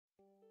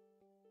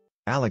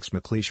Alex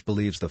McLeish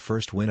believes the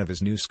first win of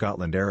his new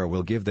Scotland era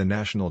will give the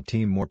national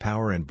team more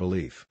power and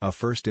belief. A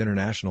first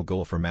international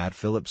goal for Matt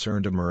Phillips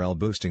earned a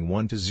morale-boosting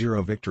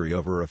 1-0 victory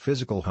over a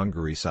physical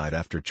Hungary side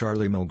after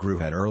Charlie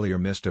Mulgrew had earlier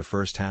missed a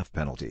first-half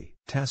penalty.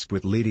 Tasked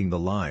with leading the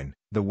line,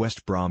 the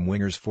West Brom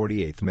winger's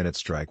 48th-minute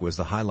strike was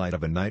the highlight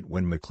of a night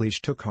when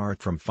McLeish took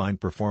heart from fine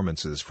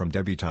performances from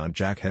debutant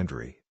Jack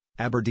Hendry,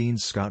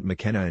 Aberdeen's Scott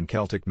McKenna and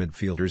Celtic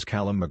midfielders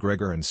Callum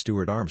McGregor and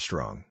Stuart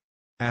Armstrong.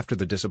 After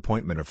the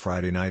disappointment of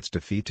Friday night's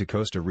defeat to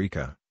Costa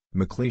Rica,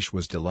 McLeish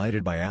was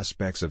delighted by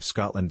aspects of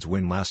Scotland's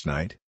win last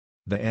night.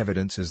 "The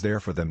evidence is there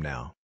for them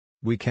now.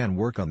 We can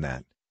work on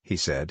that," he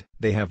said.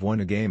 "They have won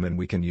a game and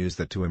we can use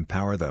that to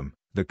empower them,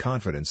 the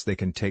confidence they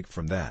can take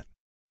from that.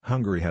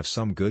 Hungary have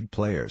some good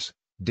players,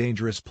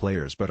 dangerous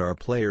players, but our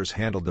players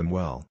handled them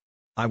well.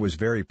 I was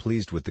very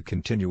pleased with the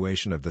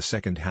continuation of the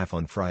second half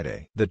on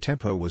Friday. The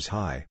tempo was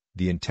high,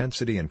 the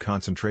intensity and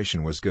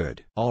concentration was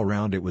good. All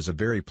round it was a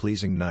very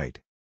pleasing night."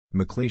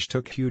 McLeish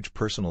took huge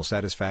personal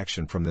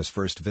satisfaction from this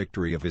first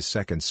victory of his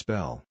second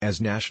spell as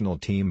national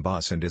team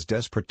boss and is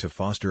desperate to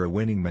foster a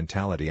winning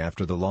mentality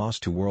after the loss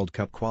to World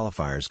Cup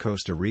qualifiers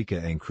Costa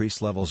Rica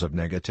increased levels of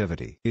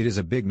negativity. "It is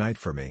a big night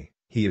for me,"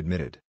 he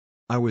admitted.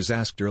 "I was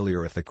asked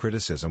earlier if the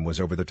criticism was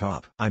over the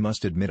top. I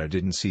must admit I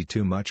didn't see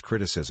too much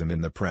criticism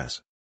in the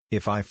press.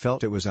 If I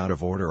felt it was out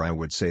of order I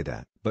would say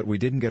that. But we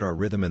didn't get our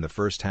rhythm in the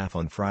first half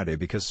on Friday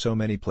because so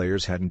many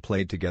players hadn't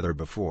played together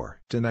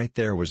before. Tonight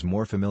there was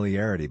more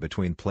familiarity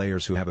between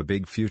players who have a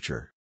big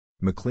future."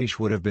 McLeish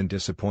would have been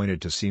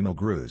disappointed to see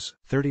Mulgrew's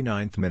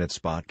 39th-minute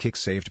spot kick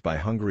saved by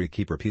Hungary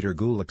keeper Peter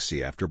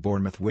Gulacsi after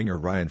Bournemouth winger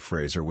Ryan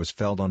Fraser was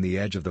felled on the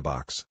edge of the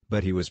box.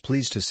 But he was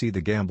pleased to see the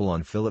gamble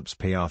on Phillips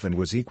pay off and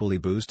was equally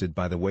boosted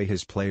by the way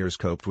his players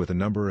coped with a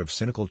number of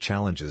cynical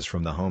challenges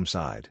from the home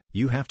side.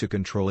 "You have to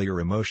control your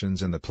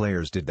emotions and the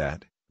players did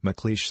that,"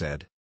 McLeish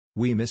said.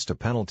 "We missed a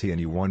penalty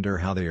and you wonder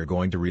how they are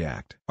going to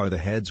react. Are the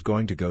heads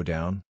going to go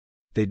down?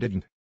 They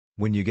didn't.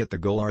 When you get the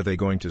goal are they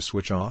going to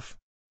switch off?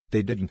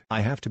 They didn't.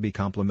 I have to be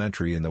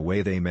complimentary in the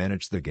way they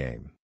managed the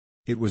game.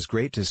 It was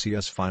great to see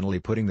us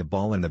finally putting the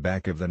ball in the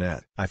back of the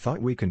net. I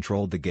thought we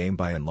controlled the game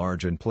by and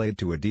large and played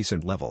to a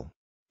decent level.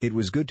 It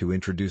was good to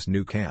introduce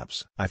new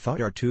camps. I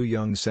thought our two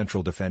young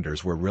central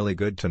defenders were really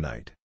good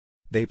tonight.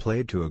 They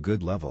played to a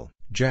good level."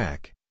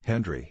 Jack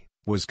Hendry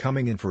was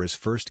coming in for his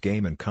first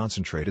game and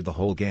concentrated the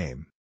whole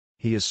game.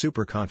 "He is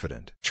super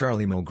confident."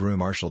 Charlie Mulgrew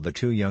marshaled the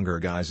two younger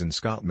guys and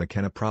Scott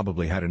McKenna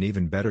probably had an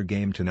even better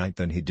game tonight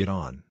than he did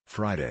on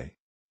Friday.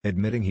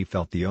 Admitting he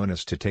felt the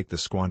onus to take the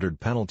squandered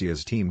penalty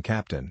as team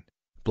captain,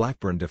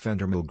 Blackburn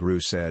defender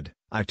Mulgrew said,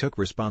 "I took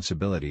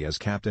responsibility as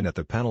captain at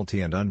the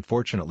penalty and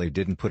unfortunately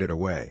didn't put it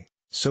away,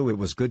 so it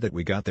was good that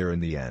we got there in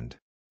the end.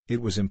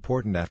 It was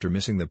important after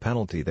missing the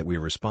penalty that we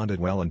responded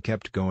well and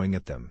kept going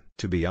at them.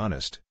 To be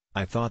honest,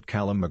 I thought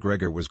Callum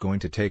McGregor was going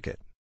to take it.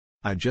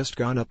 I'd just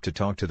gone up to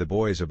talk to the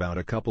boys about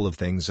a couple of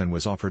things and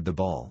was offered the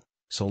ball,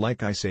 so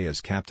like I say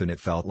as captain it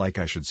felt like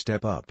I should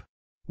step up.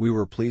 We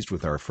were pleased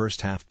with our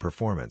first half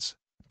performance,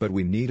 but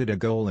we needed a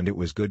goal and it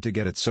was good to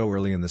get it so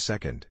early in the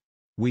second.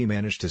 We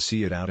managed to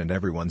see it out and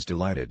everyone's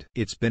delighted.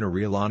 It's been a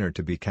real honor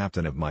to be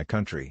captain of my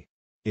country.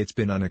 It's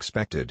been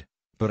unexpected,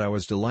 but I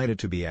was delighted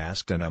to be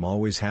asked and I'm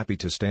always happy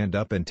to stand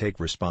up and take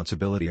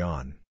responsibility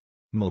on."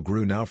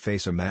 Mulgrew now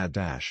face a mad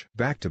dash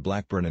back to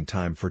Blackburn in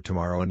time for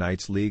tomorrow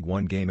night's League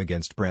One game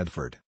against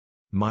Bradford.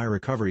 "My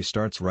recovery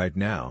starts right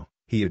now,"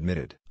 he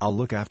admitted. "I'll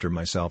look after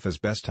myself as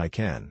best I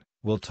can.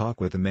 We'll talk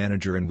with the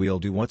manager and we'll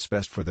do what's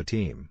best for the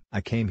team.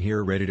 I came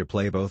here ready to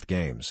play both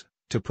games,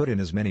 to put in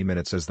as many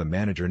minutes as the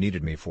manager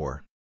needed me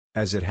for.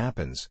 As it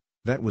happens,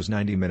 that was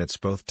 90 minutes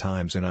both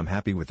times and I'm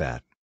happy with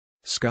that.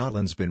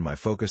 Scotland's been my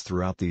focus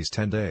throughout these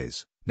 10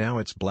 days, now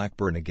it's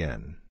Blackburn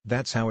again.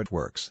 That's how it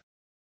works.